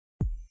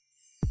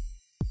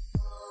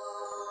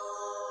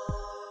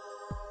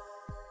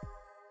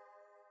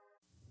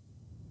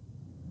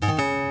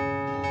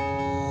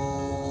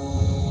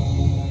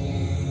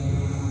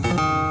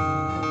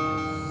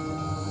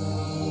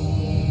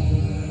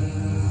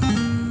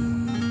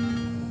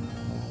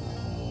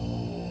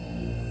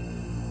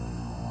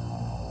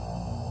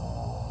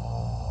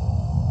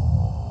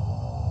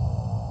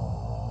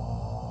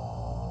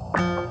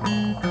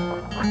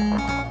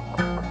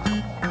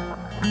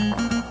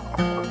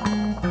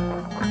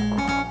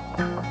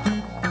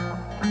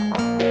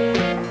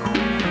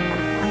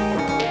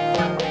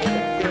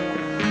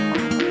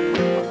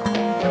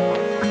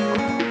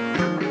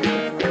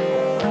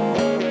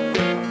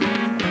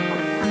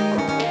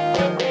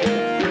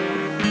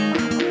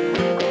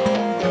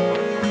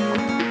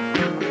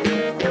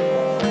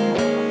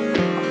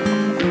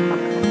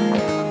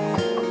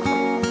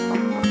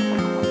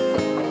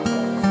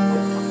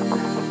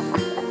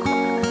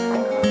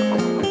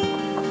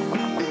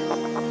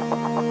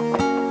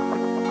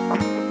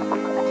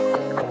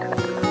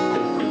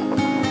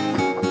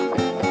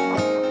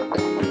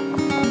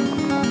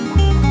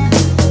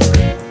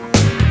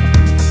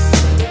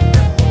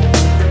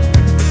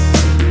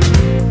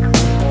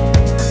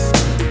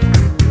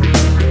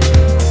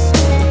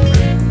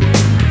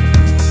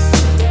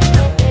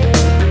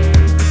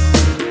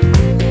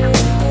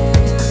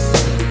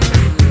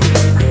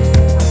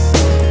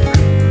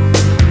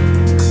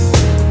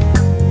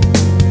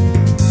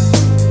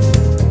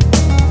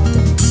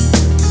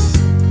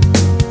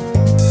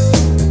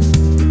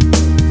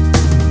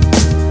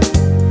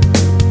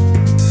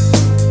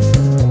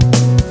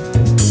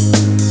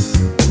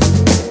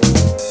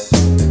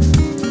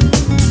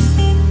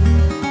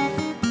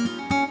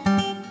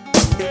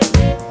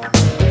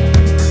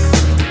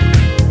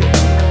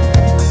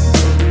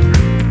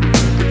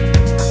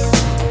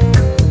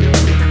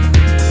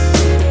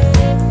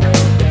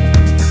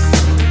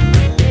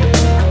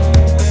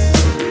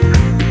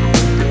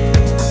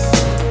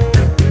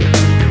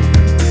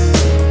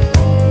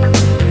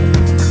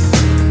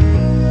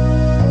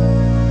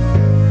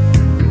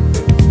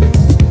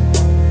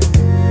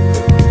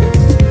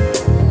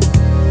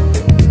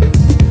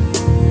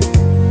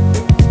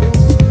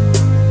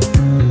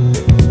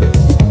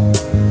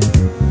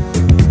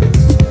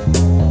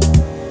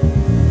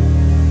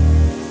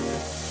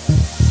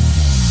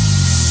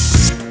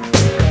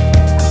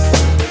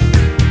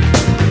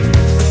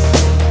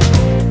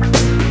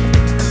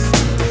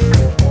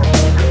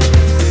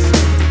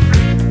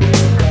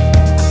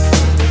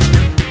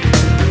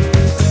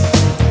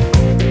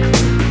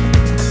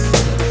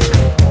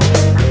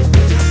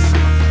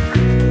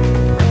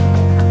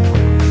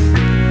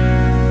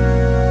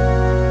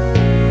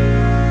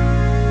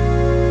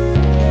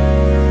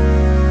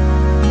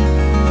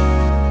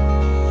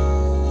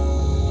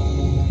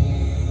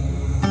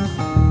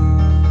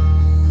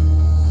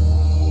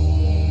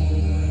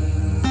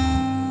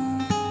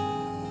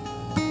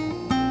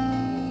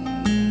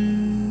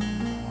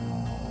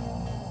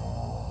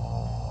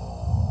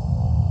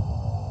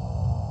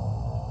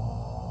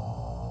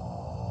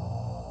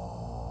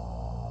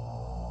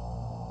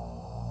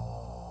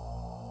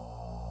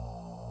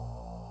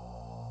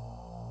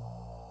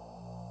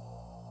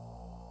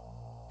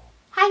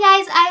Hi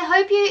guys, I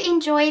hope you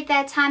enjoyed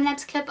that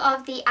time-lapse clip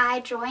of the eye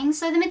drawing.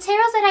 So the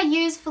materials that I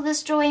used for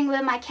this drawing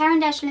were my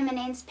Caran d'Ache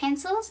Luminance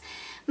pencils,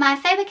 my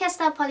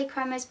Faber-Castell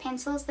Polychromos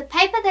pencils, the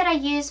paper that I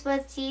used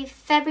was the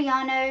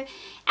Fabriano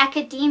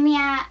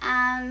Accademia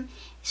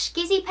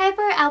Schizzy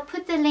paper. I'll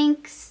put the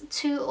links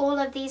to all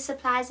of these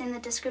supplies in the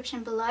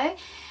description below.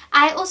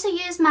 I also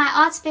used my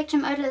Art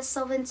Spectrum odorless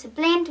solvent to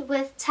blend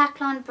with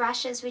Taklon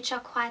brushes, which are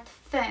quite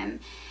firm.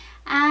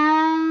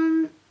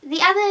 The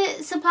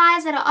other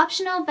supplies that are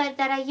optional but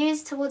that I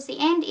used towards the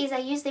end is I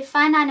used the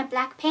fine liner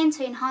black pen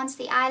to enhance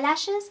the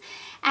eyelashes,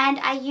 and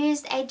I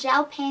used a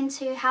gel pen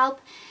to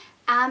help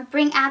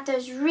bring out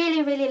those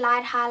really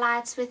light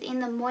highlights within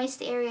the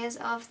moist areas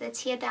of the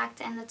tear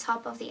duct and the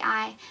top of the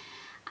eye,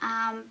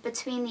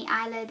 between the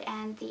eyelid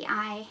and the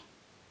eye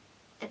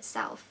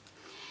itself.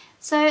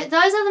 So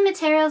those are the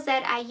materials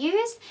that I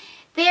used.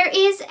 There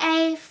is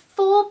a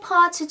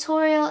 4-part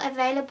tutorial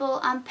available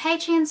on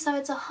Patreon, so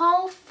it's a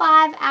whole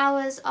 5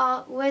 hours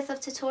worth of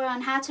tutorial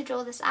on how to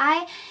draw this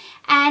eye,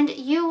 and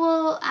you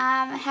will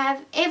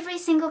have every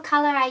single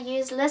color I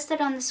use listed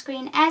on the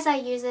screen as I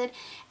use it,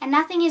 and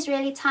nothing is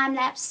really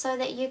time-lapse, so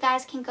that you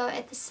guys can go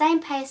at the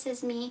same pace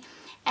as me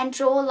and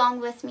draw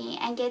along with me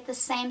and get the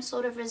same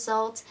sort of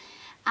result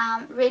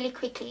really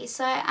quickly.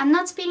 So I'm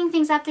not speeding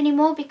things up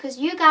anymore because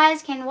you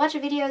guys can watch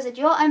videos at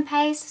your own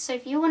pace. So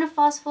if you want to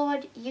fast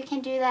forward, you can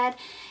do that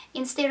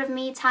instead of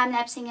me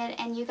time-lapsing it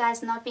and you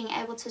guys not being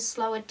able to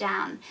slow it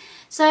down.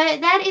 So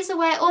that is the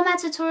way all my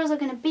tutorials are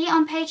going to be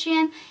on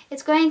Patreon.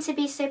 It's going to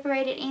be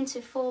separated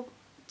into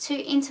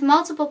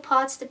multiple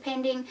parts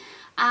depending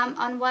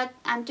on what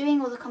I'm doing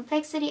or the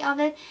complexity of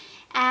it.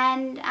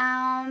 And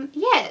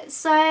yeah,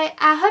 so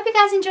I hope you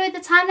guys enjoyed the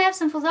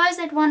time-lapse, and for those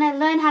that want to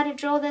learn how to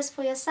draw this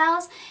for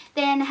yourselves,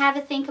 then have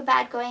a think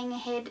about going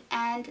ahead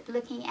and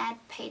looking at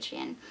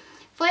Patreon.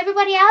 For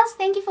everybody else,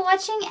 thank you for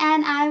watching,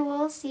 and I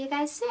will see you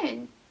guys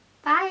soon.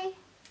 Bye!